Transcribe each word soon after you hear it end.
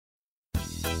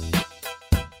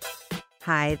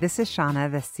Hi, this is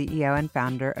Shauna, the CEO and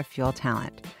founder of Fuel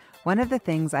Talent. One of the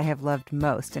things I have loved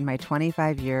most in my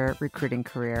 25-year recruiting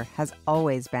career has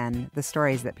always been the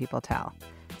stories that people tell.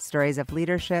 Stories of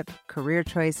leadership, career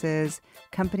choices,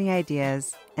 company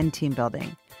ideas, and team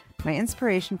building. My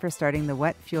inspiration for starting the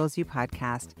What Fuels You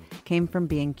podcast came from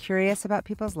being curious about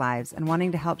people's lives and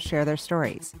wanting to help share their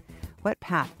stories. What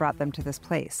path brought them to this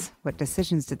place? What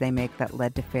decisions did they make that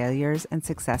led to failures and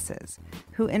successes?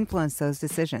 Who influenced those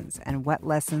decisions, and what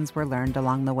lessons were learned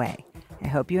along the way? I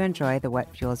hope you enjoy the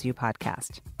What Fuels You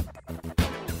podcast.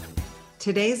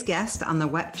 Today's guest on the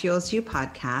What Fuels You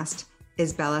podcast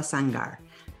is Bella Sangar.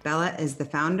 Bella is the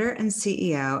founder and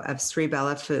CEO of Sri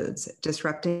Bella Foods,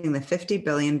 disrupting the $50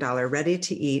 billion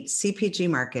ready-to-eat CPG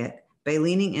market by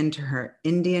leaning into her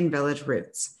Indian village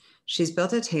roots. She's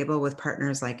built a table with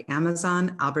partners like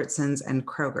Amazon, Albertsons, and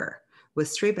Kroger.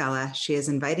 With Sri Bella, she is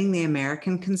inviting the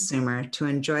American consumer to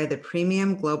enjoy the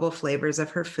premium global flavors of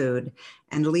her food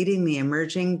and leading the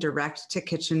emerging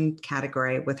direct-to-kitchen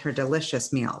category with her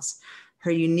delicious meals.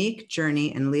 Her unique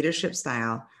journey and leadership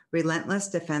style, relentless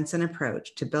defense and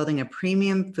approach to building a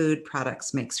premium food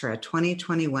products makes her a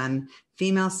 2021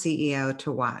 female CEO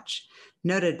to watch,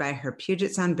 noted by her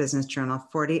Puget Sound Business Journal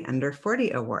 40 Under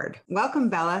 40 Award. Welcome,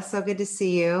 Bella. So good to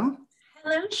see you.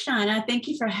 Hello, Shauna. Thank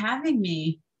you for having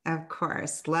me. Of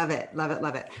course. Love it. Love it.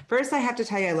 Love it. First, I have to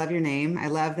tell you, I love your name. I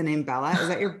love the name Bella.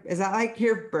 Is that like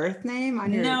your birth name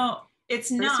on your No,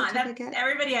 it's not.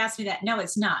 Everybody asks me that. No,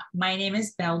 it's not. My name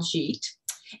is Beljeet.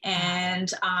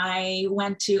 And I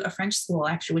went to a French school,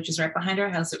 actually, which is right behind our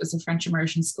house. It was a French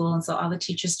immersion school. And so all the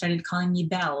teachers started calling me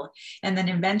Belle. And then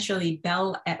eventually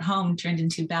Belle at home turned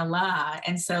into Bella.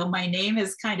 And so my name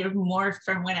is kind of morphed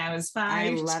from when I was 5. I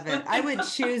love it. I would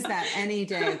choose that any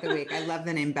day of the week. I love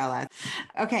the name Bella.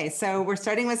 Okay, so we're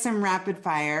starting with some rapid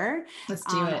fire. Let's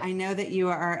do it. I know that you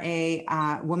are a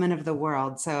woman of the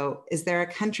world. So is there a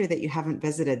country that you haven't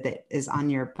visited that is on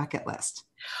your bucket list?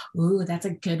 Ooh, that's a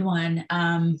good one.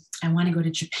 I want to go to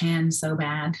Japan so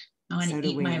bad. I want to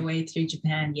eat my way through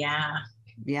Japan. Yeah.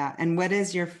 Yeah. And what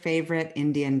is your favorite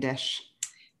Indian dish?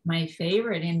 My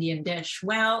favorite Indian dish?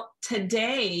 Well,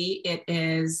 today it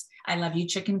is, I love you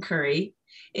chicken curry.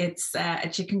 It's a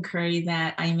chicken curry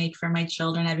that I make for my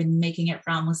children. I've been making it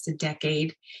for almost a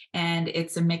decade. And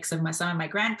it's a mix of some of my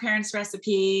grandparents'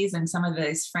 recipes and some of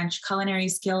these French culinary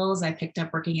skills I picked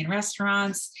up working in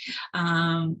restaurants.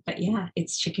 But yeah,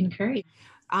 it's chicken curry.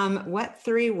 What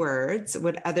 3 words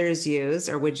would others use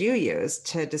or would you use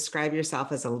to describe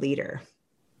yourself as a leader?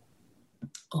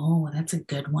 Oh, that's a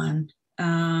good one.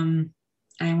 I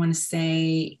want to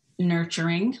say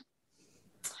nurturing,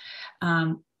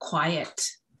 quiet,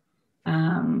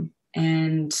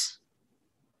 and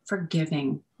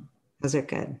forgiving. Those are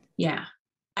good. Yeah.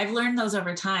 I've learned those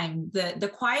over time.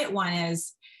 The quiet one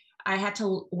is I had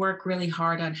to work really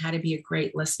hard on how to be a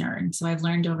great listener. And so I've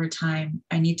learned over time,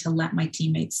 I need to let my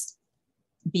teammates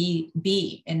be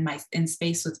in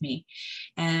space with me.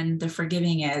 And the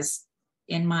forgiving is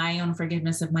in my own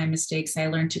forgiveness of my mistakes, I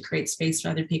learned to create space for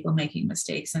other people making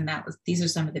mistakes. And these are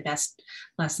some of the best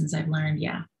lessons I've learned.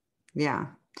 Yeah. Yeah.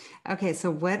 Okay. So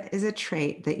what is a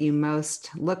trait that you most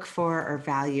look for or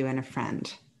value in a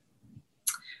friend?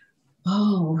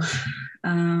 Oh,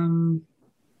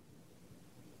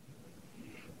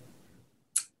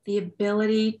 the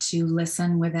ability to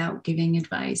listen without giving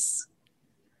advice,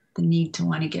 the need to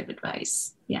want to give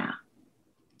advice. Yeah.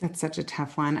 That's such a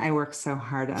tough one. I work so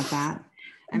hard at that.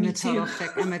 I'm a total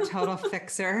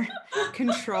fixer,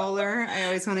 controller. I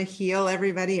always want to heal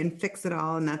everybody and fix it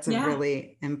all. And that's a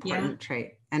really important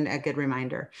trait and a good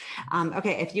reminder.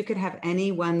 Okay. If you could have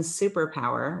any one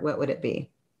superpower, what would it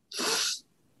be?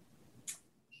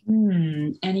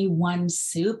 Any one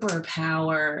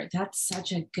superpower? That's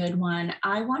such a good one.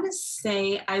 I want to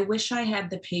say, I wish I had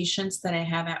the patience that I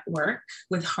have at work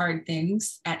with hard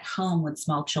things at home with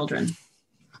small children.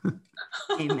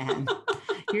 Amen.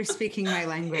 You're speaking my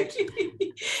language.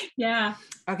 Yeah.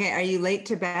 Okay. Are you late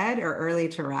to bed or early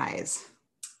to rise?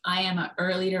 I am an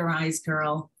early to rise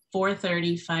girl,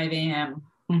 4:30, 5 a.m.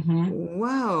 Mm-hmm.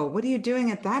 Whoa. What are you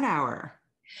doing at that hour?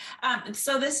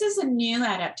 So this is a new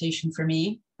adaptation for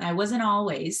me. I wasn't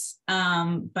always,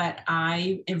 but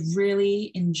I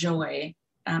really enjoy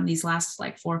these last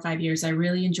 4 or 5 years. I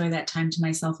really enjoy that time to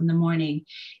myself in the morning.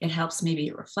 It helps me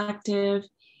be reflective.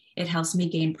 It helps me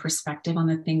gain perspective on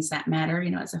the things that matter.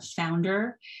 As a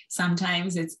founder,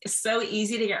 sometimes it's so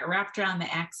easy to get wrapped around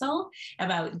the axle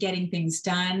about getting things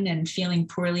done and feeling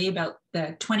poorly about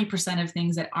the 20% of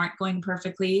things that aren't going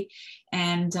perfectly.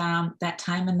 And that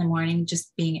time in the morning,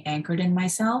 just being anchored in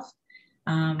myself,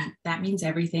 that means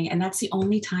everything. And that's the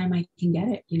only time I can get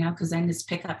it, because then just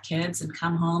pick up kids and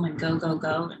come home and go, go,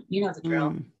 go. You know the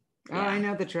drill. Oh, yeah. I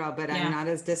know the drill, but yeah. I'm not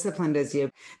as disciplined as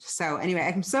you. So anyway,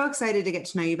 I'm so excited to get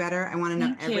to know you better. I want to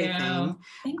know everything.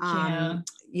 Thank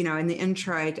you. In the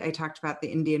intro, I talked about the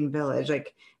Indian village.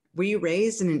 Like, were you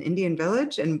raised in an Indian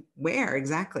village, and where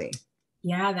exactly?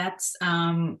 Yeah, that's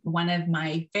one of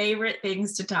my favorite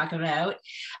things to talk about.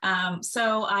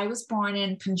 So I was born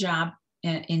in Punjab,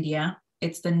 India.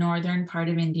 It's the northern part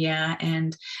of India.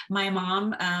 And my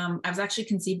mom, I was actually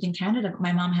conceived in Canada, but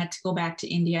my mom had to go back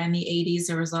to India in the 80s.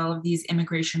 There was all of these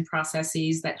immigration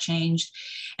processes that changed.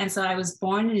 And so I was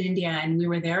born in India, and we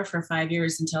were there for 5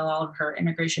 years until all of her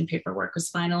immigration paperwork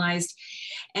was finalized.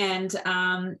 And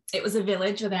it was a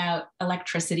village without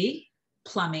electricity,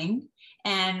 plumbing.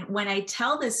 And when I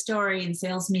tell this story in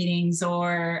sales meetings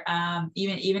or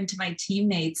even to my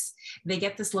teammates, they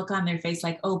get this look on their face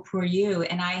like, oh, poor you.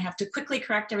 And I have to quickly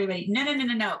correct everybody.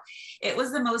 No. It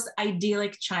was the most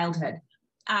idyllic childhood.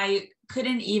 I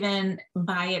couldn't even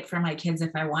buy it for my kids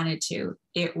if I wanted to.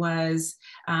 It was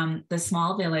the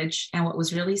small village. And what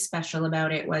was really special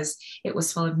about it was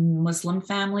full of Muslim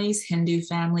families, Hindu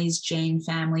families, Jain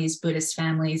families, Buddhist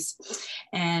families.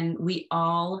 And we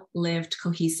all lived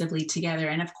cohesively together.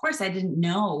 And of course, I didn't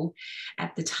know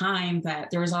at the time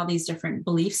that there was all these different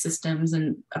belief systems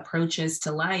and approaches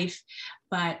to life.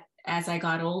 But as I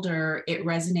got older, it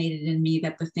resonated in me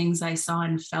that the things I saw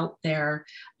and felt there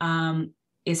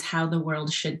is how the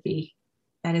world should be.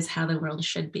 That is how the world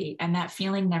should be. And that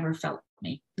feeling never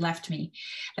left me.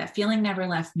 That feeling never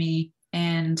left me.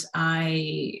 And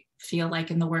I feel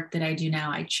like in the work that I do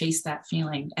now, I chase that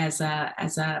feeling as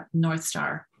a North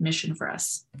Star mission for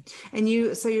us.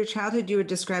 And so your childhood you would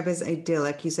describe as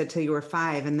idyllic. You said till you were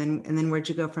 5, and then where'd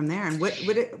you go from there? And what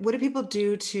do people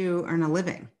do to earn a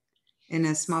living in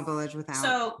a small village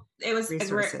without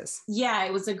resources?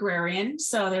 It was agrarian.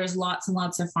 So there's lots and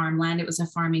lots of farmland. It was a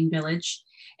farming village.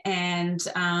 And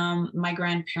my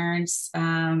grandparents,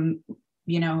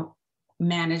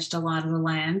 managed a lot of the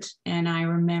land. And I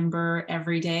remember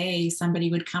every day somebody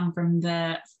would come from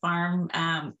the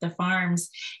farms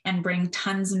and bring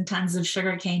tons and tons of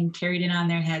sugarcane carried in on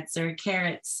their heads, or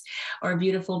carrots, or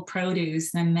beautiful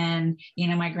produce. And then,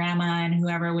 my grandma and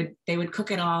whoever they would cook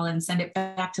it all and send it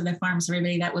back to the farm. So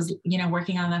everybody that was,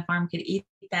 working on the farm could eat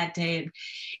that day. And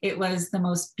it was the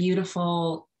most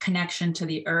beautiful connection to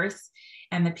the earth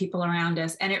and the people around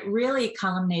us. And it really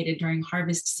culminated during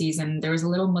harvest season. There was a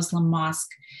little Muslim mosque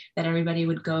that everybody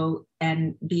would go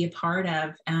and be a part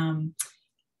of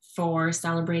for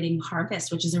celebrating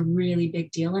harvest, which is a really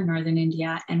big deal in Northern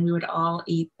India. And we would all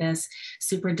eat this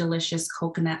super delicious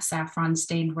coconut saffron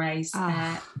stained rice.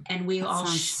 And we all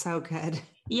sounds so good.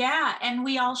 Yeah. And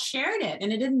we all shared it.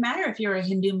 And it didn't matter if you're a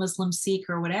Hindu, Muslim, Sikh,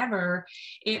 or whatever.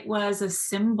 It was a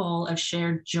symbol of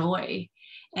shared joy.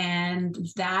 And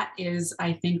that is,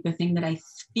 I think, the thing that I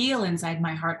feel inside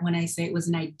my heart when I say it was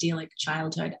an idyllic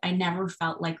childhood. I never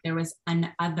felt like there was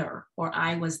an other, or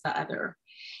I was the other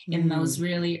in those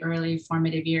really early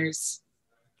formative years.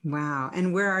 Wow.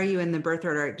 And where are you in the birth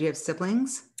order? Do you have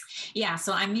siblings? Yeah.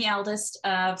 So I'm the eldest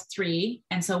of 3.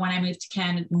 And so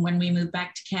when we moved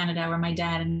back to Canada, where my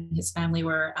dad and his family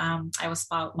were,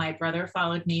 my brother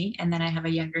followed me. And then I have a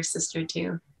younger sister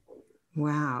too.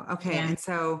 Wow. Okay. Yeah. And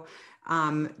so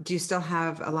do you still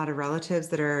have a lot of relatives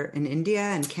that are in India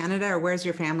and Canada, or where's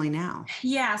your family now?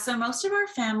 Yeah. So most of our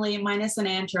family, minus an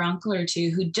aunt or uncle or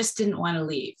two, who just didn't want to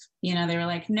leave. They were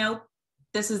like, nope,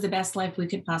 this is the best life we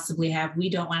could possibly have. We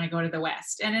don't want to go to the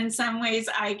West. And in some ways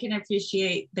I can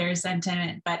appreciate their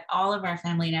sentiment, but all of our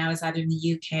family now is either in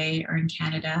the UK or in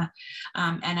Canada.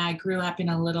 And I grew up in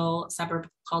a little suburb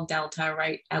called Delta,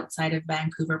 right outside of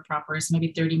Vancouver proper. So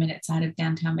maybe 30 minutes out of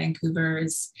downtown Vancouver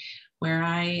is where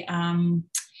I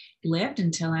lived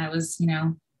until I was,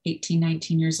 18,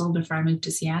 19 years old before I moved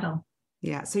to Seattle.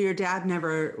 Yeah. So your dad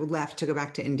never left to go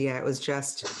back to India. It was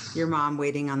just your mom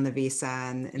waiting on the visa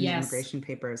and the immigration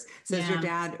papers. So is your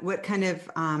dad, what kind of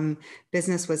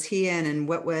business was he in, and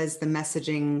what was the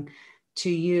messaging to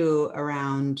you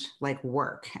around like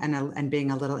work and being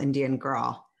a little Indian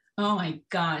girl? Oh my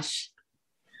gosh.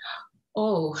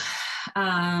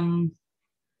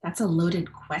 That's a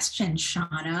loaded question,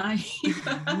 Shauna.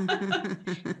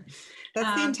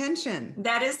 That's the intention.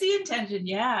 That is the intention.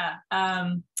 Yeah.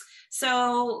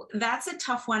 So that's a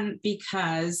tough one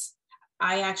because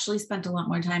I actually spent a lot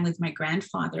more time with my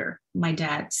grandfather, my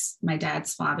dad's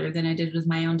father, than I did with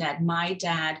my own dad. My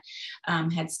dad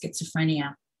had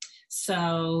schizophrenia.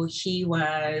 So he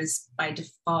was by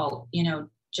default,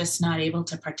 just not able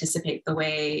to participate the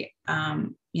way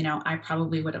I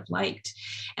probably would have liked.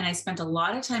 And I spent a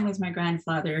lot of time with my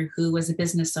grandfather, who was a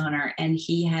business owner, and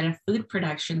he had a food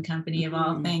production company of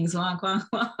all things, wonk, wonk,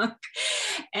 wonk.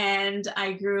 And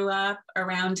I grew up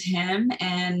around him,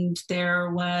 and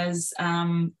there was,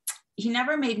 he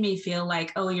never made me feel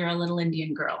like, oh, you're a little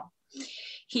Indian girl.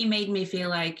 He made me feel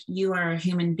like you are a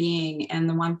human being. And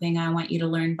the one thing I want you to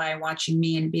learn by watching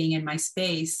me and being in my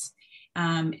space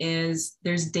is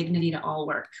there's dignity to all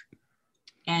work.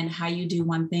 And how you do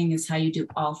one thing is how you do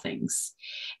all things.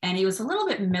 And he was a little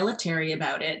bit military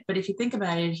about it. But if you think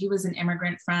about it, he was an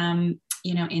immigrant from,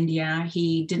 India.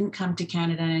 He didn't come to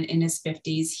Canada in his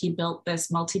 50s. He built this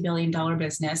multi-billion-dollar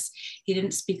business. He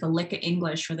didn't speak a lick of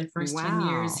English for the first 10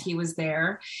 years he was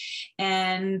there.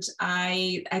 And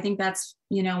I think that's,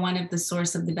 one of the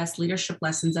source of the best leadership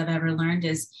lessons I've ever learned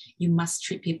is you must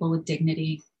treat people with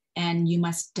dignity. And you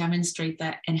must demonstrate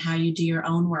that in how you do your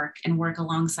own work and work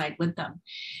alongside with them.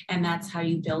 And that's how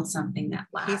you build something that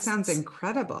lasts. He sounds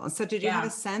incredible. So did you have a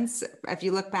sense, if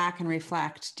you look back and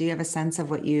reflect, do you have a sense of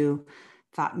what you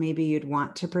thought maybe you'd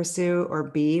want to pursue or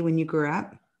be when you grew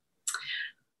up?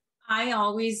 I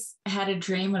always had a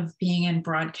dream of being in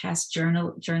broadcast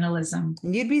journalism.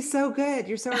 You'd be so good.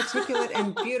 You're so articulate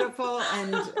and beautiful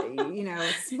and,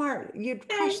 smart. You'd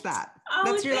crush that.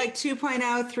 That's your like 2.0,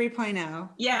 3.0.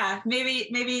 Yeah,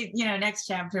 maybe, next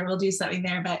chapter we'll do something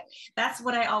there, but that's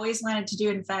what I always wanted to do.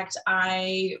 In fact,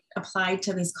 I applied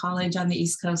to this college on the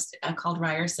East Coast called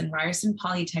Ryerson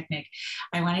Polytechnic.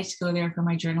 I wanted to go there for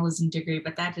my journalism degree,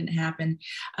 but that didn't happen.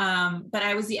 But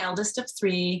I was the eldest of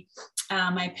three.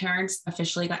 My parents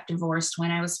officially got divorced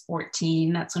when I was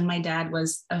 14. That's when my dad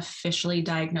was officially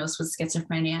diagnosed with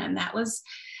schizophrenia. And that was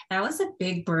a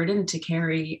big burden to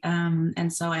carry.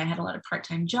 And so I had a lot of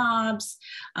part-time jobs.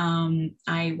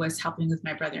 I was helping with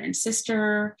my brother and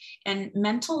sister. And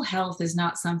mental health is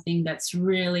not something that's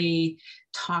really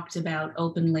talked about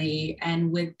openly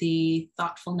and with the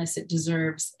thoughtfulness it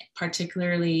deserves,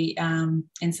 particularly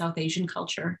in South Asian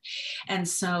culture. And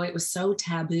so it was so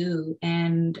taboo.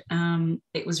 And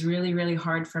it was really, really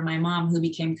hard for my mom, who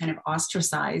became kind of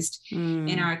ostracized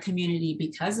in our community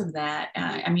because of that.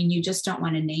 You just don't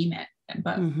want to name it.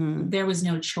 But there was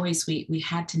no choice. We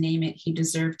had to name it. He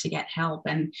deserved to get help.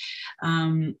 And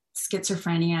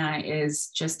schizophrenia is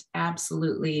just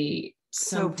absolutely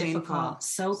so difficult,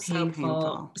 so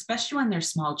painful, especially when there's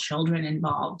small children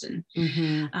involved. And,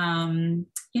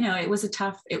 it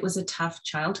was a tough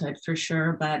childhood for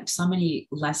sure, but so many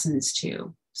lessons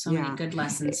too. So many good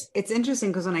lessons. It's interesting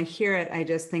because when I hear it, I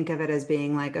just think of it as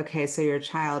being like, okay, so you're a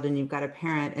child and you've got a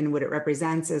parent, and what it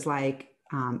represents is like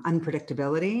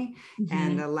unpredictability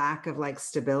and a lack of like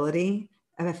stability,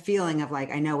 of a feeling of like,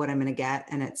 I know what I'm going to get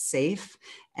and it's safe.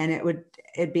 And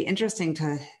it'd be interesting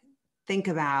to think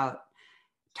about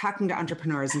talking to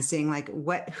entrepreneurs and seeing like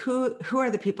who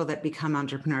are the people that become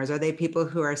entrepreneurs? Are they people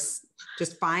who are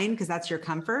just fine because that's your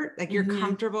comfort? Like you're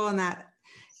comfortable in that,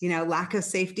 lack of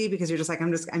safety because you're just like,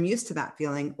 I'm used to that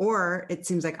feeling. Or it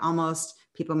seems like almost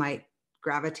people might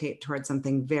gravitate towards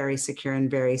something very secure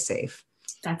and very safe.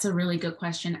 That's a really good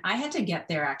question. I had to get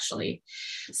there actually.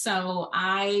 So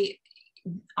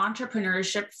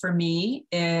entrepreneurship for me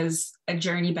is a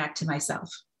journey back to myself,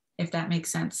 if that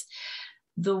makes sense.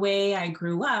 The way I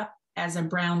grew up as a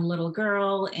brown little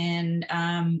girl in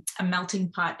a melting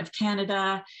pot of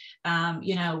Canada,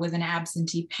 with an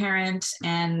absentee parent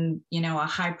and, a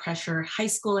high pressure high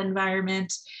school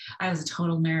environment. I was a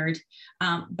total nerd,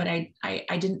 but I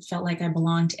didn't feel like I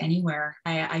belonged anywhere.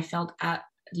 I felt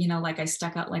like I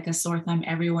stuck out like a sore thumb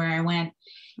everywhere I went.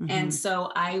 And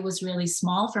so I was really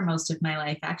small for most of my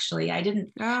life, actually.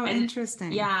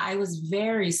 Interesting. Yeah, I was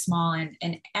very small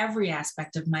in every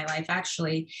aspect of my life,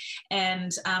 actually.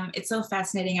 And it's so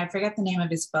fascinating. I forget the name of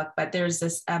his book, but there's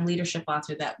this leadership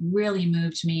author that really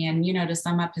moved me. And, to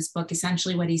sum up his book,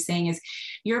 essentially what he's saying is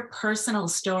your personal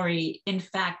story, in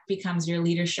fact, becomes your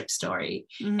leadership story.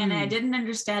 And I didn't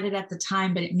understand it at the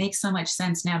time, but it makes so much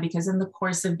sense now because in the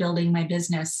course of building my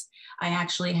business, I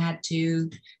actually had to,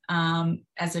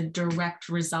 as a direct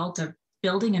result of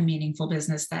building a meaningful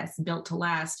business that's built to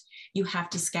last, you have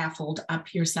to scaffold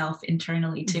up yourself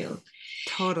internally too.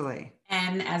 Totally.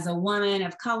 And as a woman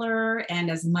of color and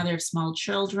as a mother of small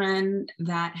children,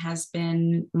 that has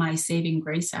been my saving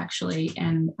grace, actually.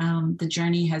 And the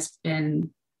journey has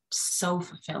been so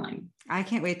fulfilling. I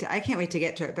can't wait to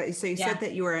get to it. But so you said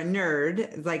that you were a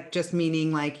nerd, like just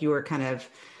meaning like you were kind of,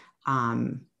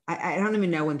 I don't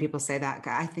even know when people say that.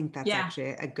 I think that's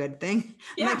actually a good thing.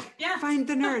 Find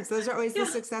the nerds. Those are always the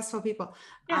successful people.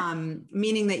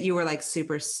 Meaning that you were like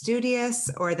super studious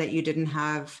or that you didn't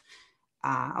have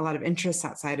a lot of interests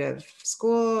outside of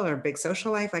school or big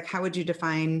social life? Like, how would you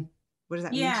define, what does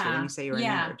that mean to you when you say you're a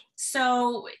nerd?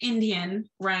 So Indian,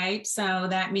 right? So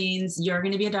that means you're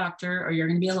going to be a doctor, or you're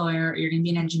going to be a lawyer, or you're going to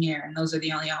be an engineer. And those are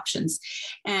the only options.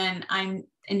 And I'm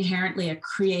inherently a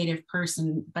creative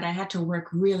person, but I had to work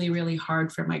really, really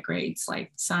hard for my grades,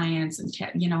 like science and,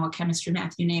 chemistry,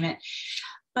 math, you name it.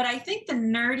 But I think the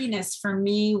nerdiness for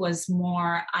me was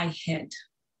more, I hid.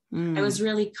 I was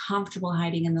really comfortable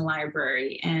hiding in the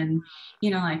library. And,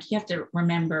 like you have to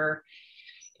remember,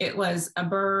 it was a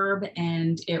burb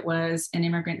and it was an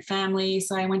immigrant family.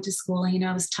 So I went to school,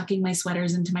 I was tucking my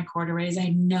sweaters into my corduroys. I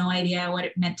had no idea what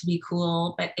it meant to be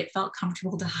cool, but it felt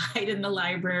comfortable to hide in the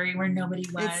library where nobody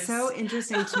was. It's so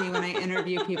interesting to me when I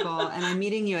interview people, and I'm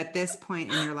meeting you at this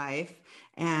point in your life.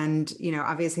 And,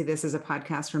 obviously this is a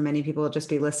podcast where many people will just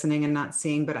be listening and not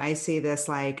seeing, but I see this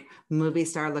like movie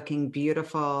star looking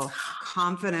beautiful,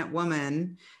 confident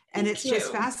woman. And it's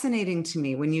just fascinating to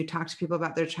me when you talk to people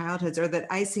about their childhoods, or that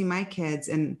I see my kids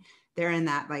and they're in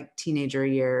that like teenager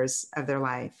years of their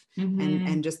life.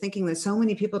 And just thinking that so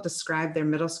many people describe their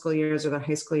middle school years or their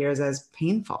high school years as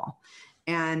painful,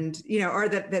 and, or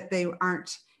that they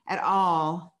aren't at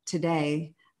all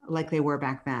today like they were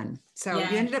back then. So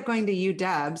you ended up going to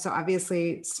UW. So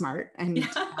obviously smart, and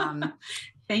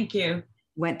thank you.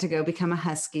 Went to go become a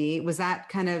Husky. Was that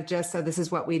kind of just, so this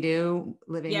is what we do,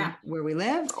 living where we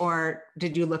live, or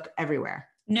did you look everywhere?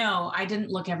 No, I didn't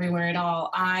look everywhere at all.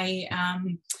 I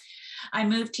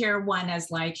moved here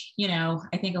as like,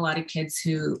 I think a lot of kids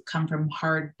who come from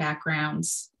hard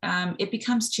backgrounds, it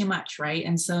becomes too much, right?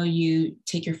 And so you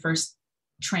take your first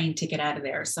train ticket out of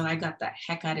there. So I got the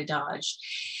heck out of Dodge,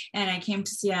 and I came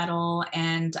to Seattle,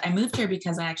 and I moved here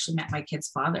because I actually met my kid's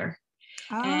father.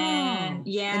 Oh, and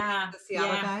the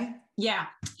Seattle guy? Yeah.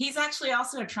 He's actually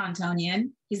also a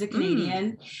Torontonian. He's a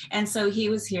Canadian. And so he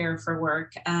was here for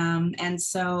work. And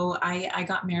so I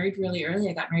got married really early.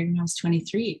 I got married when I was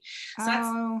 23.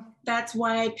 So that's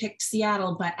why I picked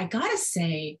Seattle. But I gotta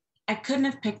say, I couldn't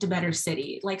have picked a better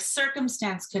city. Like,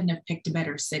 circumstance couldn't have picked a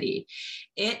better city.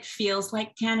 It feels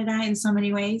like Canada in so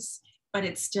many ways, but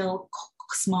it's still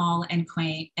small and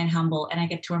quaint and humble. And I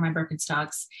get to wear my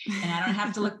Birkenstocks, and I don't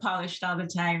have to look polished all the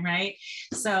time, right?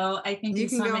 So I think you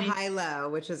can go high-low,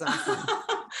 which is awesome.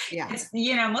 Yeah. It's,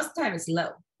 most of the time it's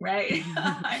low, right?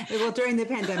 Well, during the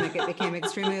pandemic, it became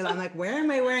extremely low. I'm like, where am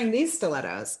I wearing these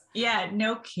stilettos? Yeah,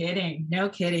 no kidding. No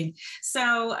kidding.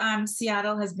 So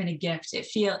Seattle has been a gift.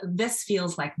 This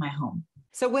feels like my home.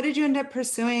 So what did you end up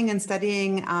pursuing and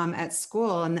studying at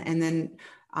school? And then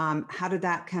how did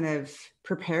that kind of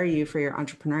prepare you for your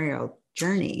entrepreneurial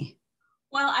journey?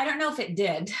 Well, I don't know if it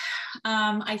did.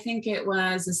 I think it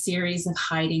was a series of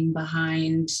hiding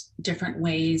behind different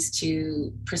ways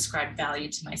to prescribe value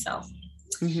to myself.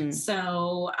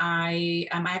 So I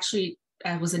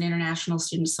was an international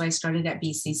student, so I started at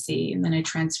BCC, and then I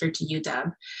transferred to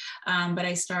UW. But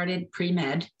I started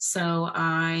pre-med, so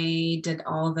I did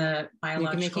all the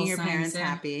biological making your sciences, parents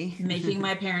happy, making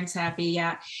my parents happy,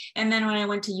 yeah. And then when I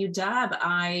went to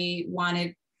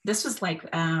UW, this was like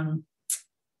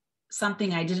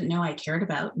something I didn't know I cared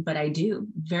about, but I do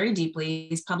very deeply,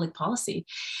 is public policy.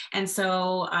 And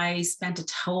so I spent a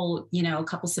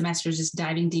couple semesters just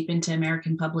diving deep into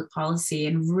American public policy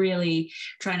and really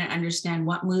trying to understand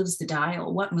what moves the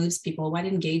dial, what moves people, what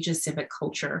engages civic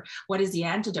culture, what is the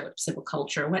antidote to civic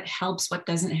culture, what helps, what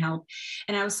doesn't help.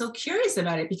 And I was so curious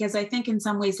about it because I think in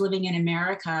some ways living in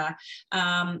America,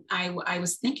 I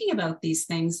was thinking about these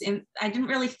things, and I didn't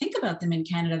really think about them in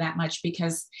Canada that much,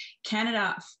 because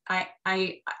Canada,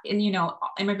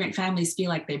 immigrant families feel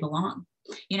like they belong.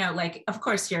 Like, of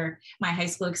course, my high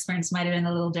school experience might have been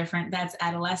a little different. That's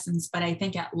adolescence. But I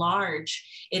think at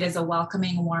large, it is a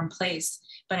welcoming, warm place.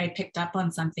 But I picked up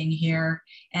on something here,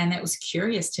 and it was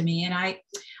curious to me. And I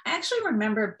actually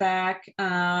remember back,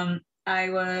 I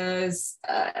was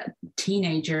a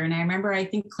teenager, and I remember, I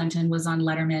think Clinton was on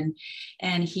Letterman,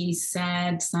 and he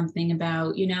said something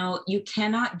about, you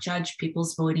cannot judge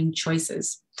people's voting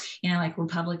choices. Like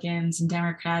Republicans and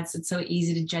Democrats, it's so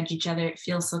easy to judge each other. It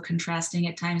feels so contrasting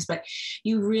at times, but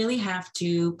you really have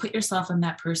to put yourself in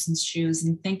that person's shoes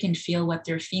and think and feel what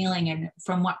they're feeling, and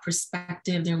from what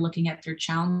perspective they're looking at their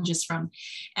challenges from,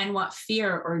 and what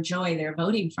fear or joy they're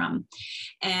voting from.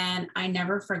 And I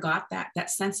never forgot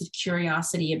that sense of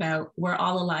curiosity about, we're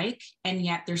all alike, and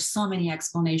yet there's so many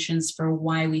explanations for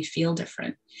why we feel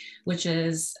different, which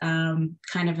is kind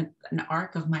of an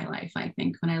arc of my life, I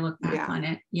think, when I look back on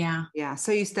it. Yeah. Yeah.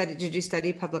 So did you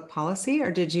study public policy, or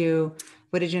what did you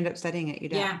end up studying at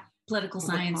UW? Yeah. Political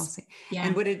Public science. policy. Yeah.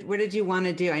 And what did you want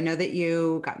to do? I know that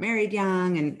you got married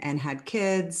young and had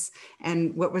kids.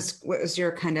 And what was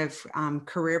your kind of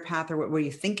career path, or what were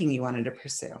you thinking you wanted to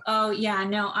pursue? Oh yeah,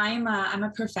 no, I'm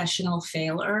a professional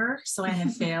failer. So I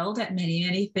have failed at many,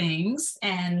 many things,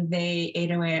 and they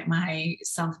ate away at my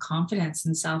self-confidence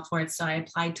and self-worth. So I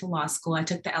applied to law school. I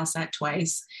took the LSAT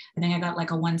twice. I think I got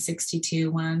like a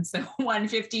 162 once, so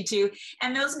 152.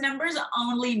 And those numbers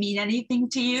only mean anything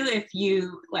to you if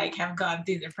you like have gone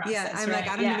through the process. Yeah, I'm right? like,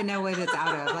 I don't even know what it's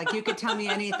out of. Like, you could tell me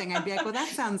anything. I'd be like, well, that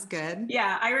sounds good.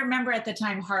 Yeah, I remember at the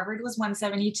time Harvard was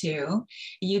 172,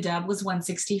 UW was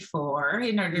 164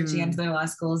 in order to enter their law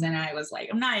schools, and I was like,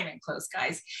 I'm not even close,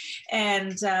 guys.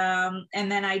 And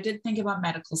then I did think about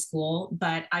medical school,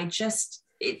 but I just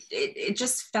it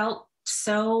just felt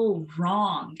so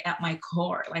wrong at my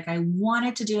core. Like I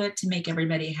wanted to do it to make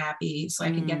everybody happy so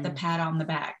I could get the pat on the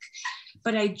back,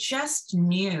 but I just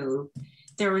knew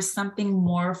there was something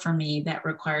more for me that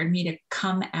required me to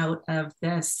come out of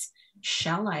this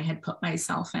shell I had put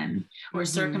myself in, or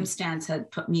circumstance had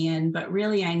put me in. But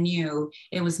really, I knew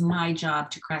it was my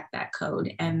job to crack that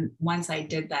code. And once I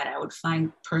did that, I would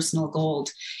find personal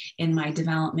gold in my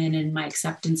development and my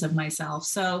acceptance of myself.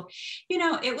 So,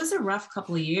 it was a rough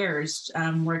couple of years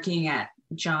working at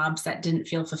jobs that didn't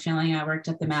feel fulfilling. I worked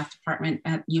at the math department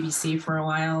at UBC for a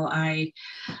while. I,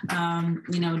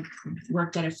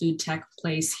 worked at a food tech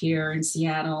place here in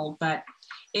Seattle, but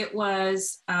it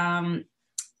was,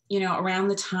 around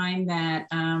the time that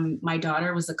my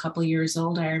daughter was a couple years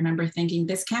old, I remember thinking,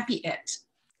 this can't be it.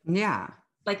 Yeah.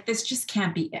 Like, this just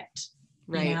can't be it.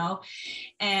 Right.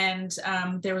 And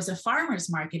there was a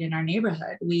farmer's market in our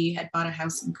neighborhood. We had bought a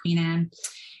house in Queen Anne,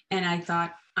 and I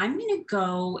thought, I'm going to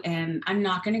go, and I'm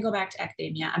not going to go back to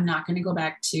academia. I'm not going to go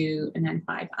back to an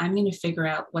N5. I'm going to figure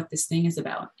out what this thing is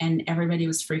about. And everybody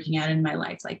was freaking out in my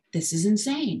life. Like, this is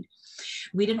insane.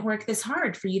 We didn't work this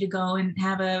hard for you to go and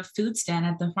have a food stand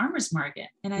at the farmer's market.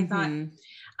 And I thought,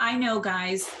 I know,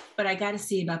 guys, but I got to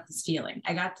see about this feeling.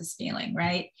 I got this feeling,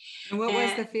 right? And what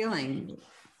was the feeling?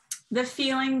 The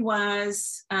feeling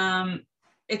was,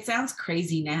 it sounds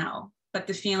crazy now, but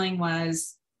the feeling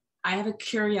was, I have a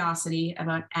curiosity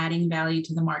about adding value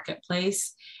to the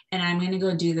marketplace, and I'm going to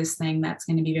go do this thing that's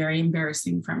going to be very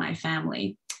embarrassing for my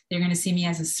family. They're going to see me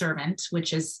as a servant,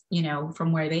 which is,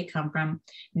 from where they come from,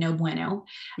 no bueno,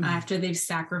 after they've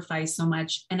sacrificed so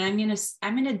much. And I'm going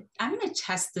to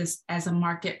test this as a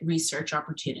market research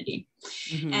opportunity.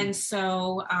 And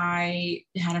so I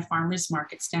had a farmer's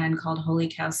market stand called Holy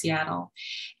Cow Seattle.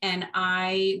 And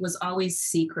I was always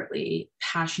secretly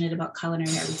passionate about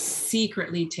culinary. I would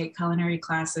secretly take culinary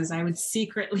classes. I would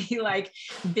secretly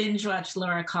binge watch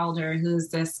Laura Calder, who's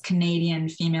this Canadian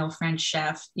female French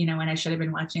chef, when I should have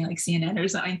been watching CNN or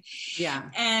something. Yeah.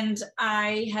 And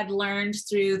I had learned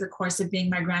through the course of being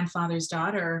my grandfather's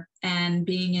daughter and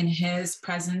being in his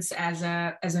presence as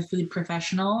a food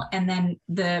professional, and then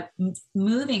the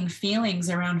moving feelings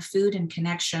around food and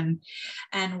connection,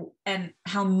 and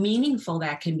how meaningful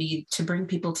that can be to bring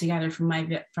people together from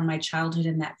my childhood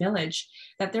in that village,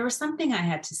 that there was something I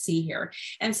had to see here.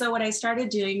 And so what I started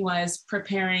doing was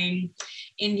preparing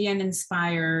Indian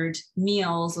inspired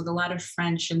meals with a lot of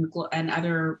French and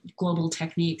other global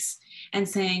techniques, and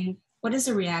saying, what is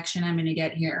the reaction I'm going to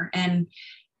get here? And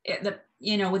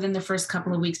within the first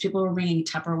couple of weeks, people were bringing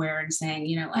Tupperware and saying,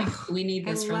 we need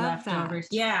this for leftovers.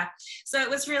 That. Yeah. So it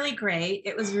was really great.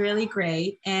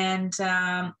 And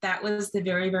that was the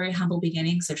very, very humble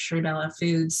beginnings of Sri Bella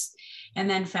Foods. And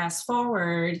then fast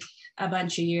forward a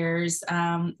bunch of years,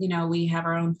 we have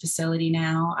our own facility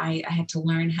now. I had to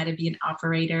learn how to be an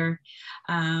operator.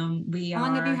 How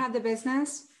long have you had the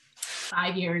business?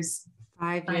 5 years.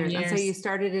 5 years. And so you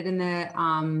started it in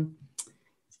the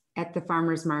at the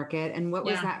farmer's market. And what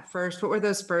was that first? What were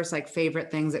those first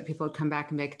favorite things that people would come back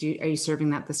and be like, are you serving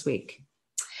that this week?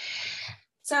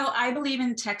 So I believe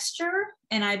in texture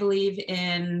and I believe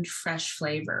in fresh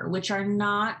flavor, which are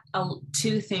not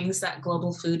two things that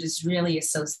global food is really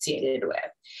associated with.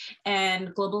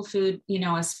 And global food,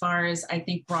 as far as I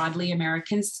think broadly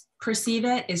Americans perceive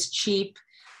it, is cheap,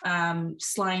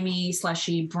 slimy,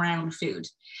 slushy, brown food.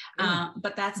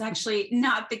 But that's actually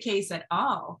not the case at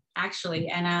all, actually.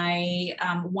 And I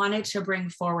wanted to bring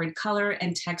forward color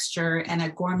and texture and a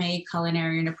gourmet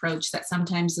culinary approach that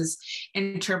sometimes is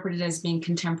interpreted as being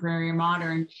contemporary or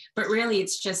modern, but really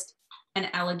it's just an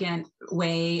elegant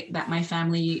way that my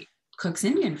family cooks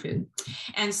Indian food.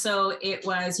 And so it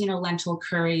was, lentil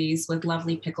curries with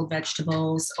lovely pickled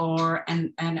vegetables or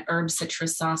an herb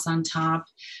citrus sauce on top,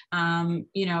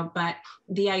 but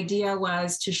the idea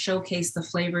was to showcase the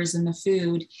flavors in the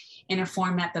food in a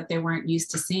format that they weren't used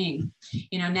to seeing.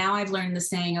 Now I've learned the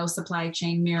saying, oh, supply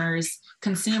chain mirrors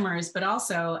consumers, but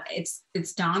also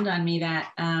it's dawned on me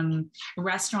that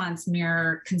restaurants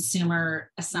mirror consumer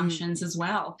assumptions as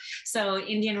well. So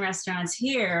Indian restaurants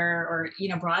here, or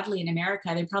broadly in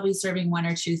America, they're probably serving one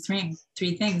or two,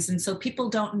 three things, and so people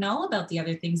don't know about the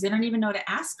other things. They don't even know to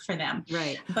ask for them,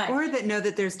 right? Or that know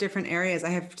that there's different areas. I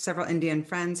have several Indian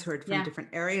friends who are from different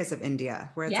areas of India,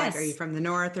 where it's like, are you from the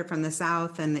north or from the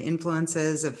south, and the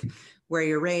influences of where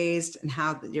you're raised and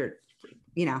how you're,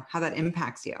 how that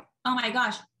impacts you. Oh my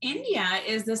gosh, India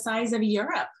is the size of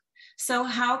Europe. So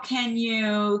how can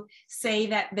you say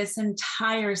that this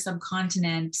entire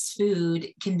subcontinent's food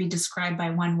can be described by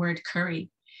one word,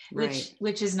 curry? Right.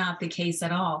 Which is not the case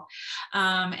at all.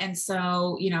 And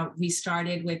so, we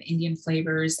started with Indian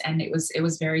flavors, and it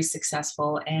was very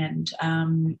successful. And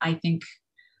I think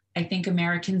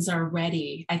Americans are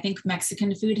ready. I think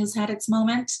Mexican food has had its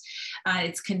moment.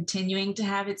 It's continuing to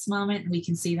have its moment. We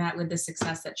can see that with the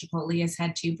success that Chipotle has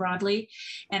had too broadly.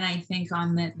 And I think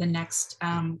on the next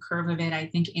curve of it, I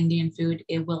think Indian food,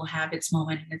 it will have its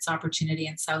moment and its opportunity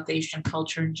in South Asian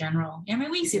culture in general. I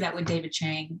mean, we see that with David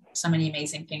Chang, so many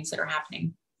amazing things that are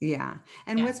happening. Yeah.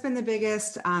 And what's been the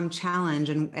biggest challenge?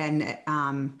 And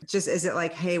just, is it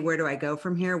like, hey, where do I go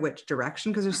from here? Which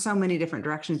direction? Because there's so many different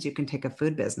directions you can take a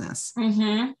food business.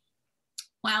 Mm-hmm.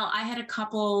 Well, I had a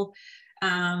couple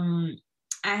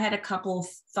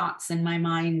thoughts in my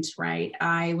mind, right?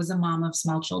 I was a mom of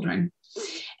small children,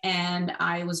 and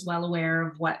I was well aware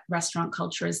of what restaurant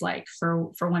culture is like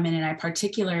for women. And I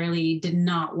particularly did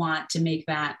not want to make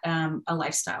that a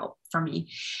lifestyle for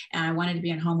me. And I wanted to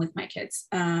be at home with my kids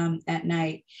at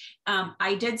night.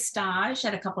 I did stage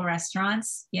at a couple of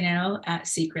restaurants,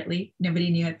 secretly. Nobody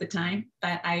knew at the time,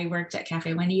 but I worked at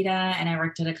Cafe Juanita, and I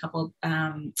worked at a couple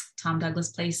Tom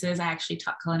Douglas places. I actually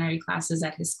taught culinary classes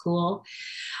at his school.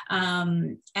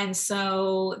 And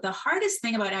so the hardest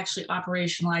thing about actually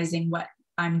operationalizing what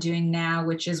I'm doing now,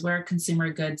 which is we're a consumer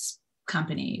goods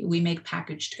company. We make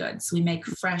packaged goods. We make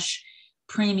fresh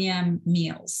premium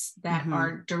meals that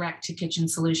are direct to kitchen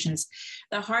solutions.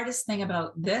 The hardest thing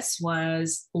about this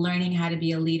was learning how to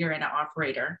be a leader and an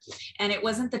operator. And it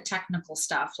wasn't the technical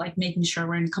stuff, like making sure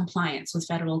we're in compliance with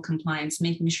federal compliance,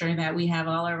 making sure that we have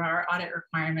all of our audit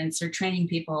requirements, or training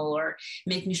people, or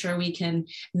making sure we can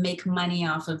make money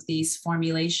off of these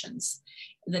formulations.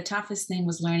 The toughest thing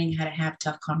was learning how to have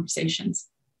tough conversations.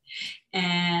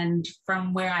 And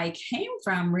from where I came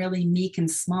from, really meek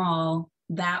and small,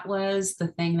 that was the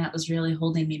thing that was really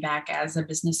holding me back as a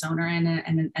business owner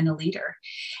and a leader.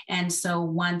 And so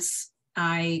once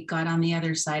I got on the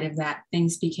other side of that,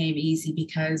 things became easy,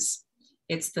 because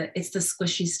it's the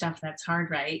squishy stuff that's hard,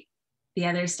 right? The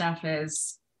other stuff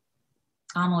is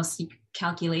almost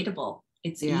calculatable.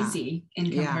 It's easy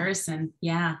in comparison.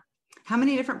 Yeah. How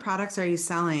many different products are you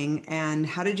selling, and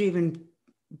how did you even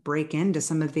break into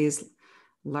some of these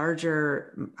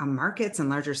larger markets and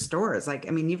larger stores? Like,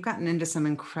 I mean, you've gotten into some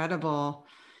incredible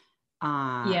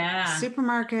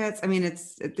supermarkets. I mean,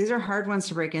 these are hard ones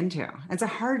to break into. It's a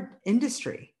hard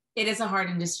industry. It is a hard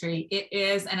industry. It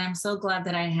is. And I'm so glad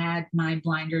that I had my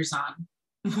blinders on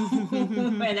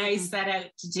when I set out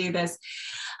to do this.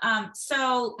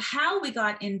 So how we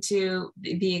got into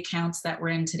the accounts that we're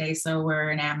in today. So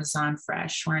we're in Amazon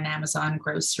Fresh, we're in Amazon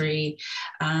Grocery.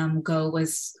 Go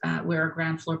was, we're a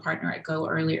ground floor partner at Go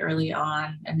early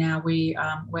on. And now we're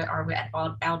at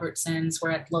Albertsons,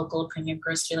 we're at local premium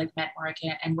grocery like Met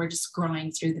Market, and we're just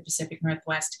growing through the Pacific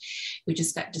Northwest. We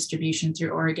just got distribution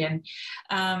through Oregon.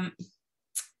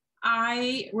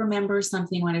 I remember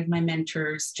something one of my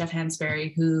mentors, Jeff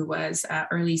Hansberry, who was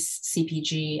early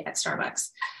CPG at Starbucks,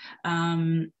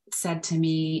 said to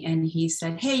me, and he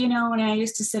said, hey, when I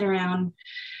used to sit around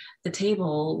the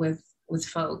table with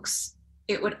folks,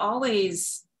 it would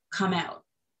always come out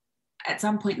at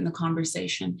some point in the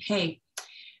conversation, hey,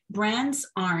 brands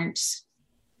aren't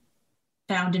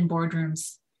found in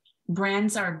boardrooms.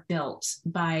 Brands are built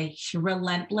by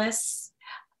relentless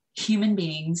human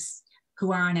beings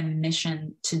who are on a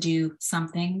mission to do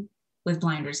something with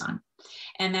blinders on.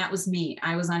 And that was me.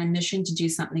 I was on a mission to do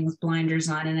something with blinders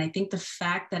on. And I think the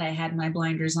fact that I had my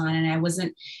blinders on and I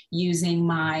wasn't using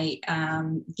my,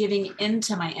 giving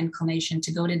into my inclination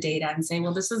to go to data and say,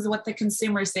 well, this is what the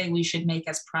consumers say we should make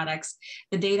as products.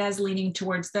 The data is leaning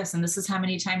towards this. And this is how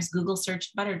many times Google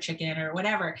searched butter chicken or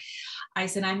whatever. I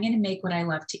said, I'm going to make what I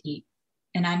love to eat.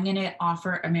 And I'm going to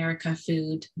offer America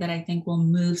food that I think will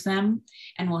move them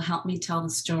and will help me tell the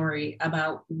story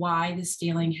about why this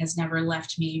feeling has never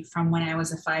left me from when I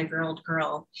was a 5-year-old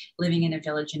girl living in a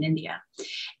village in India.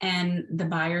 And the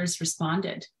buyers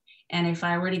responded. And if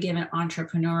I were to give an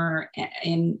entrepreneur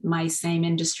in my same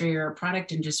industry or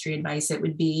product industry advice, it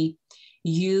would be,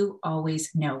 you always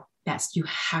know best. You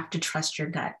have to trust your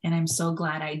gut. And I'm so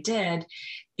glad I did,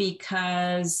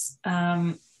 because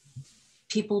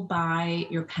people buy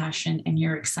your passion and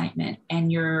your excitement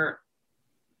and your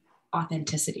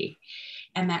authenticity.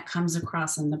 And that comes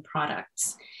across in the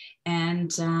products. And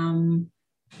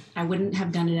I wouldn't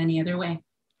have done it any other way.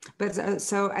 But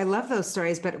so I love those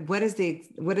stories, but what is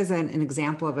an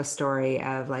example of a story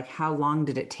of like, how long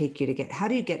did it take you to how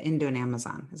do you get into an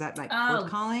Amazon? Is that like cold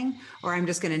calling, or I'm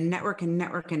just going to network and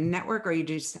network and network, or you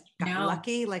just got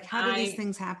lucky? Like, how do these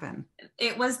things happen?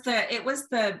 It was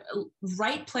the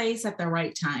right place at the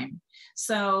right time.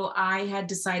 So I had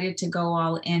decided to go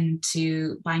all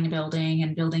into buying a building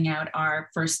and building out our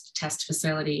first test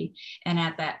facility. And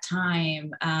at that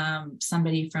time,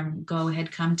 somebody from Go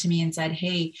had come to me and said,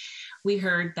 hey, we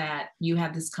heard that you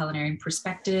have this culinary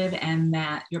perspective and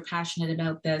that you're passionate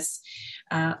about this.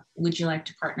 Would you like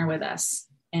to partner with us?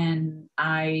 And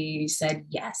I said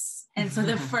yes. And so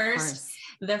the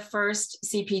first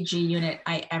CPG unit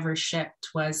I ever shipped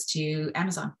was to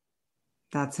Amazon.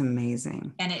 That's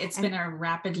amazing. And it's been a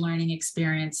rapid learning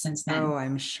experience since then. Oh,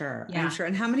 I'm sure. Yeah. I'm sure.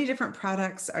 And how many different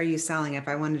products are you selling? If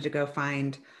I wanted to go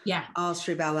find all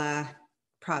Sri Bella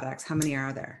products, how many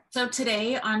are there? So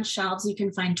today on shelves, you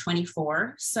can find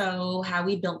 24. So how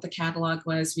we built the catalog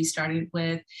was we started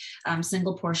with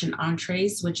single portion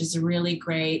entrees, which is a really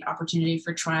great opportunity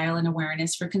for trial and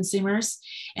awareness for consumers.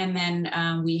 And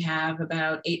then we have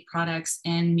about 8 products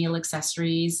in meal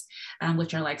accessories,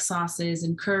 which are like sauces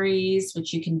and curries,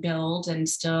 which you can build and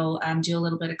still do a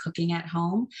little bit of cooking at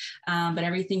home. But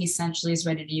everything essentially is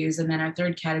ready to use. And then our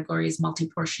third category is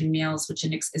multi-portion meals, which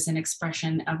is an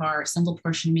expression of our single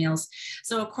portion meals.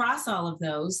 So across all of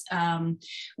those,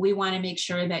 we want to make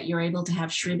sure that you're able to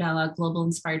have Sri Bella global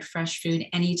inspired fresh food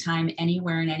anytime,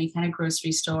 anywhere, in any kind of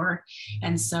grocery store.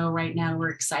 And so right now we're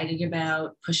excited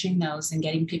about pushing those and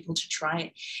getting people to try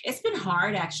it. It's been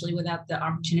hard actually without the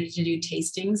opportunity to do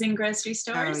tastings in grocery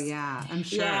stores. Oh yeah, I'm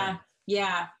sure.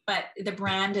 Yeah. But the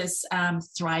brand is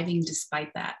thriving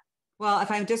despite that. Well,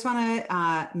 if I just want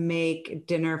to make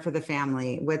dinner for the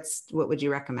family, what would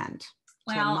you recommend?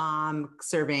 To a mom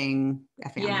serving a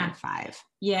family of 5?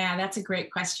 Yeah, that's a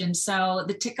great question. So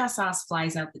the tikka sauce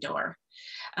flies out the door.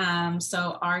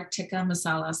 So our tikka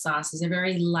masala sauce is a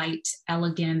very light,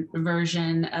 elegant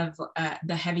version of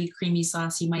the heavy creamy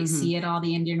sauce you might see at all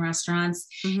the Indian restaurants.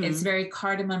 It's very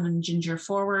cardamom and ginger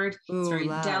forward. Ooh, it's very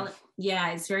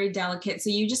it's very delicate. So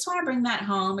you just want to bring that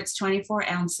home. It's 24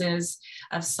 ounces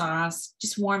of sauce.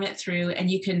 Just warm it through,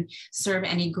 and you can serve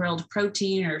any grilled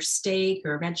protein or steak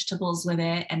or vegetables with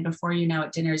it. And before you know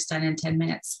it, dinner is done in 10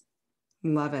 minutes.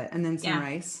 Love it. And then some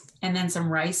rice. And then some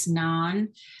rice naan.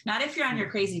 Not if you're on your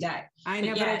crazy diet. I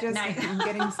know, but I'm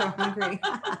getting so hungry.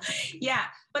 Yeah.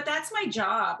 But that's my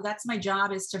job. That's my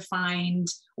job, is to find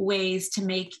ways to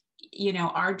make,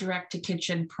 our direct to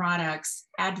kitchen products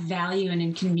add value and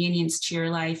inconvenience to your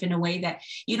life in a way that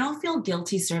you don't feel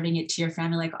guilty serving it to your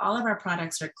family. Like, all of our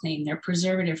products are clean. They're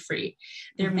preservative free.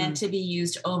 They're meant to be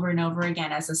used over and over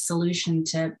again as a solution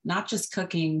to not just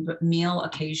cooking, but meal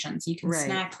occasions. You can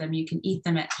snack them. You can eat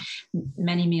them at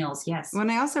many meals. Yes. When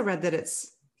I also read that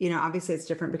it's, obviously it's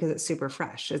different because it's super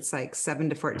fresh. It's like 7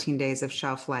 to 14 days of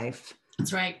shelf life.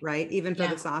 That's right. Right. Even for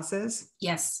the sauces.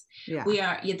 Yes. Yeah. We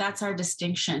are. Yeah, that's our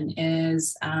distinction,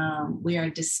 is we are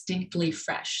distinctly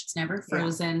fresh. It's never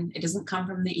frozen. It doesn't come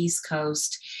from the East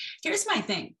Coast. Here's my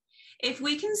thing. If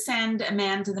we can send a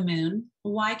man to the moon,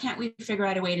 why can't we figure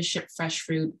out a way to ship fresh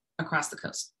food across the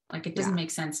coast? Like, it doesn't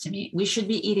make sense to me. We should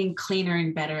be eating cleaner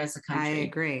and better as a country. I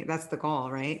agree. That's the goal,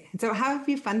 right? So how have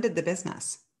you funded the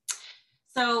business?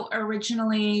 So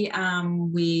originally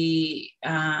we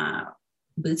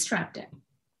bootstrapped it.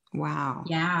 Wow.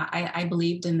 Yeah, I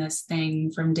believed in this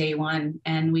thing from day one,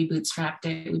 and we bootstrapped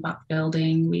it. We bought the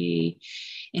building, we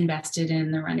invested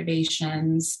in the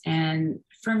renovations. And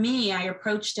for me, I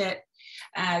approached it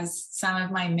as some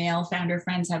of my male founder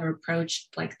friends have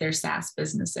approached like their SaaS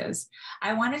businesses.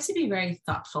 I wanted to be very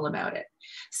thoughtful about it.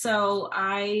 So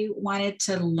I wanted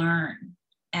to learn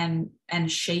and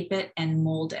shape it and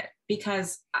mold it,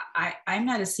 because I'm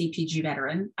not a CPG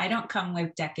veteran. I don't come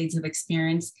with decades of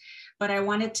experience, but I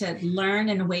wanted to learn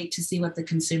and wait to see what the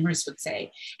consumers would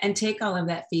say and take all of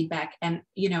that feedback and,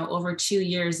 over 2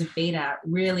 years of beta,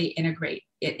 really integrate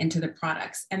it into the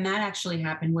products. And that actually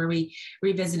happened where we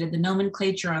revisited the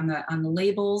nomenclature on the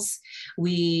labels.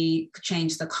 We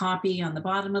changed the copy on the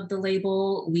bottom of the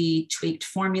label. We tweaked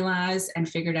formulas and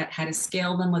figured out how to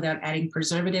scale them without adding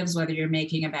preservatives, whether you're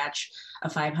making a batch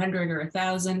of 500 or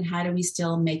 1,000. How do we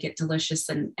still make it delicious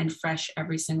and fresh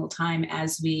every single time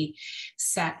as we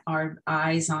set our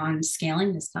eyes on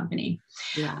scaling this company?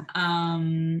 Yeah.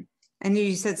 And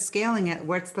you said scaling it.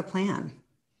 What's the plan?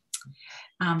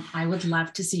 I would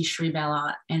love to see Sri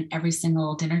Bella in every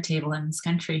single dinner table in this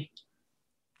country.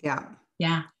 Yeah.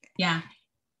 Yeah. Yeah.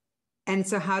 And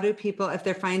so how do people, if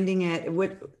they're finding it,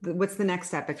 what's the next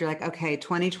step? If you're like, okay,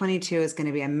 2022 is going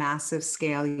to be a massive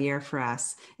scale year for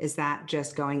us. Is that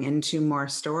just going into more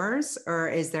stores, or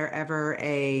is there ever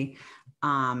I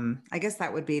guess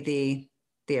that would be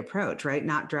the approach, right?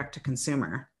 Not direct to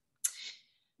consumer.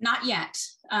 Not yet.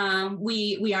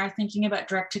 We are thinking about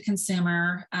direct to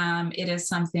consumer. It is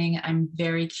something I'm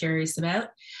very curious about.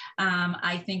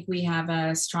 I think we have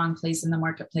a strong place in the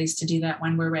marketplace to do that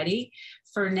when we're ready.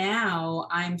 For now,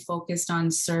 I'm focused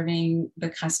on serving the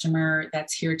customer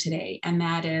that's here today. And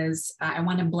that is, I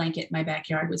want to blanket my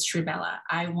backyard with Sri Bella.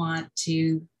 I want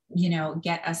to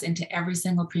get us into every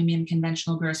single premium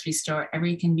conventional grocery store,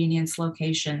 every convenience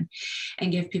location,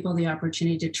 and give people the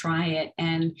opportunity to try it.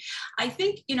 And I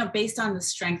think, based on the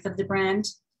strength of the brand,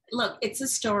 look, it's a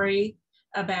story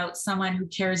about someone who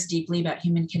cares deeply about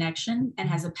human connection and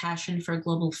has a passion for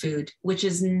global food, which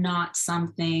is not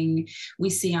something we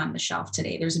see on the shelf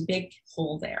today. There's a big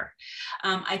hole there.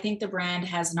 I think the brand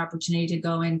has an opportunity to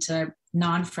go into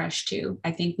non-fresh too.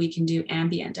 I think we can do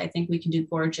ambient. I think we can do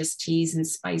gorgeous teas and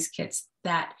spice kits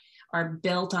that are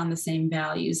built on the same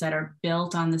values, that are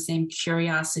built on the same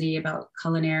curiosity about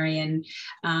culinary and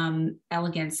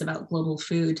elegance about global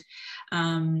food.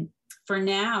 For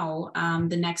now,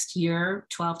 the next year,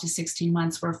 12 to 16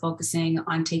 months, we're focusing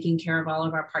on taking care of all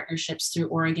of our partnerships through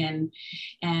Oregon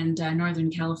and Northern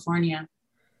California.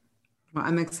 Well,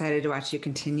 I'm excited to watch you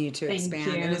continue to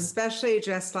expand, and especially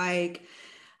just like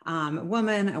a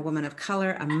woman of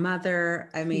color, a mother.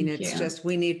 I mean, it's just,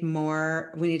 we need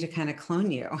more, we need to kind of clone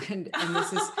you. And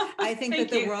this is, I think that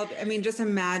the world, I mean, just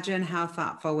imagine how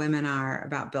thoughtful women are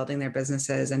about building their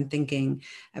businesses and thinking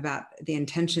about the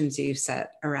intentions you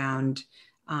set around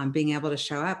being able to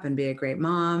show up and be a great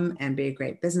mom and be a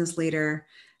great business leader.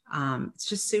 It's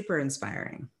just super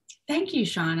inspiring. Thank you,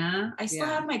 Shauna. I still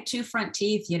have my 2 front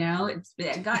teeth,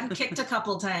 it's gotten kicked a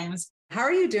couple times. How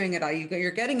are you doing it all?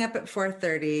 You're getting up at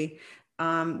 4:30.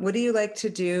 What do you like to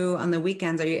do on the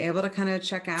weekends? Are you able to kind of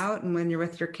check out and when you're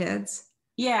with your kids?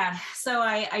 Yeah. So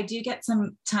I do get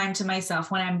some time to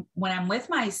myself when I'm with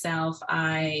myself.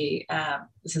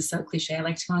 This is so cliche. I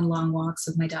like to go on long walks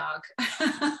with my dog.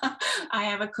 I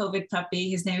have a COVID puppy.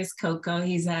 His name is Coco.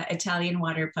 He's an Italian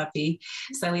water puppy.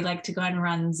 So we like to go on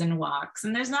runs and walks.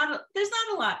 And there's not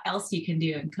a lot else you can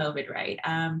do in COVID, right?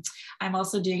 I'm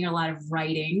also doing a lot of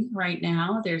writing right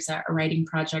now. There's a writing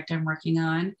project I'm working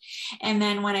on. And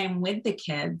then when I'm with the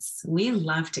kids, we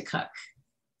love to cook.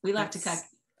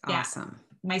 Awesome. Yeah.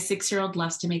 My 6-year-old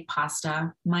loves to make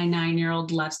pasta. My 9-year-old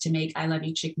loves to make I love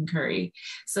you chicken curry.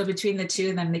 So between the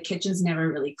two of them, the kitchen's never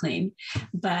really clean.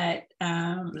 But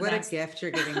what a gift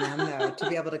you're giving them, though, to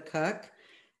be able to cook.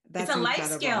 That's it's a life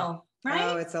skill, right?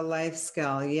 Oh, it's a life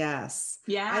skill. Yes.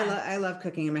 Yeah. I love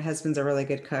cooking, and my husband's a really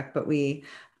good cook, but we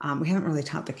haven't really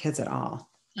taught the kids at all.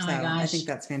 Oh my gosh. I think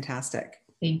that's fantastic.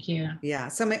 Thank you. Yeah.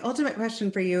 So my ultimate question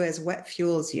for you is, what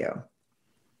fuels you?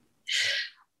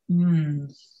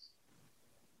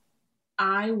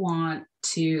 I want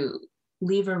to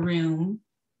leave a room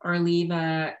or leave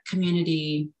a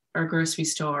community or grocery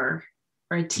store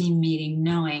or a team meeting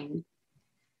knowing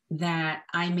that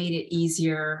I made it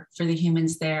easier for the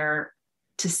humans there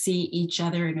to see each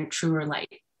other in a truer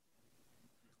light.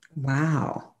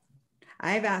 Wow.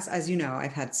 I've asked, as you know,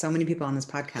 I've had so many people on this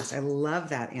podcast. I love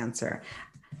that answer.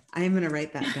 I am going to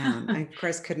write that down. I, of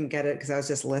course, couldn't get it because I was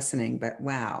just listening, but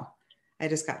wow. I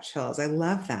just got chills. I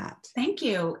love that. Thank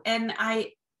you. And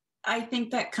I think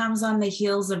that comes on the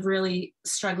heels of really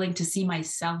struggling to see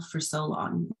myself for so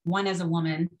long. One as a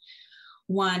woman,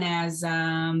 one as,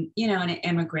 an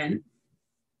immigrant,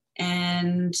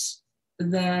 and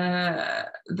the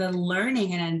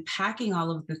learning and unpacking all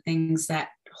of the things that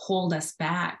hold us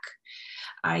back.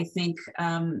 I think,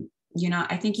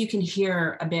 I think you can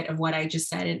hear a bit of what I just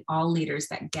said in all leaders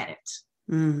that get it.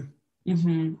 Mm.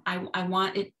 Mm-hmm. I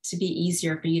want it to be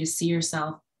easier for you to see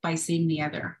yourself by seeing the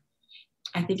other.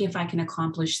 I think if I can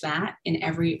accomplish that in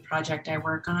every project I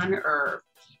work on or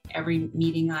every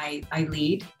meeting I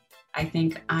lead, I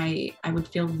think I would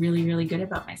feel really, really good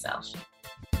about myself.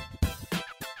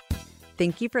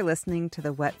 Thank you for listening to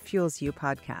the What Fuels You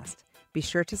podcast. Be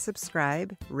sure to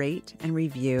subscribe, rate, and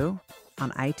review on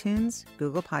iTunes,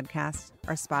 Google Podcasts,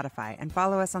 or Spotify, and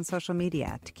follow us on social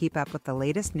media to keep up with the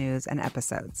latest news and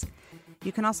episodes.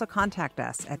 You can also contact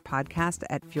us at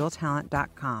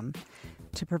podcast@fueltalent.com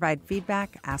to provide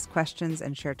feedback, ask questions,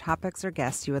 and share topics or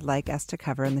guests you would like us to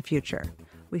cover in the future.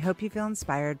 We hope you feel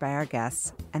inspired by our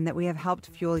guests and that we have helped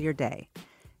fuel your day.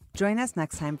 Join us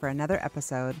next time for another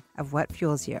episode of What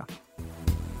Fuels You.